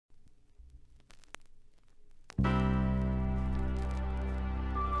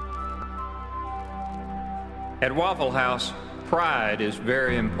At Waffle House, pride is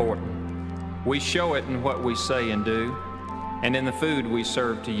very important. We show it in what we say and do, and in the food we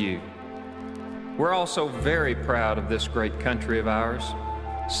serve to you. We're also very proud of this great country of ours,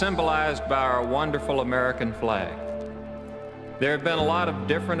 symbolized by our wonderful American flag. There have been a lot of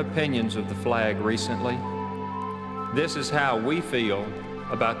different opinions of the flag recently. This is how we feel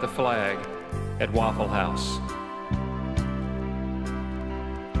about the flag at Waffle House.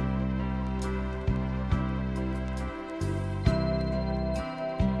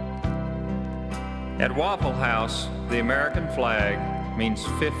 At Waffle House, the American flag means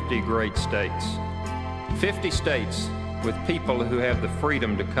 50 great states. 50 states with people who have the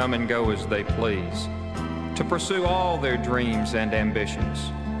freedom to come and go as they please, to pursue all their dreams and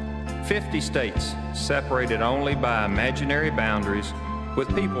ambitions. 50 states separated only by imaginary boundaries, with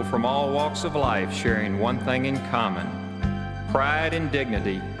people from all walks of life sharing one thing in common: pride and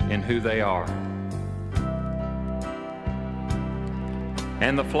dignity in who they are.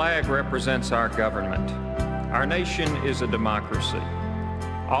 And the flag represents our government. Our nation is a democracy.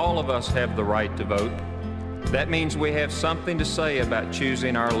 All of us have the right to vote. That means we have something to say about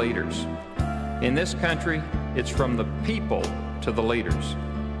choosing our leaders. In this country, it's from the people to the leaders,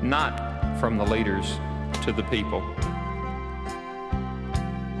 not from the leaders to the people.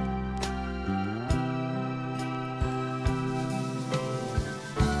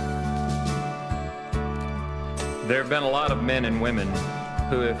 There have been a lot of men and women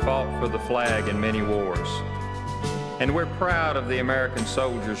who have fought for the flag in many wars. And we're proud of the American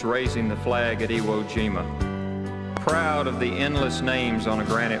soldiers raising the flag at Iwo Jima, proud of the endless names on a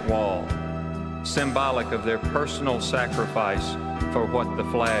granite wall, symbolic of their personal sacrifice for what the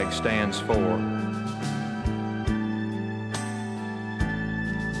flag stands for.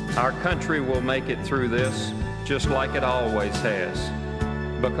 Our country will make it through this just like it always has,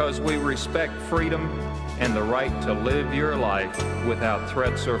 because we respect freedom and the right to live your life without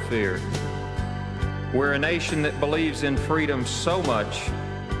threats or fear. We're a nation that believes in freedom so much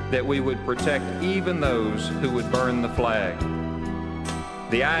that we would protect even those who would burn the flag.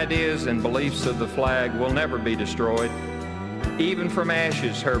 The ideas and beliefs of the flag will never be destroyed. Even from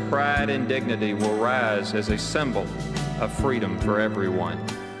ashes, her pride and dignity will rise as a symbol of freedom for everyone.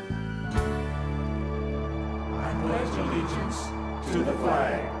 I pledge allegiance to the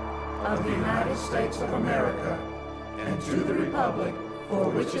flag of the United States of America and to the republic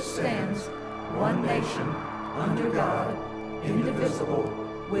for which it stands, one nation, under God, indivisible,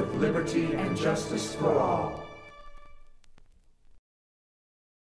 with liberty and justice for all.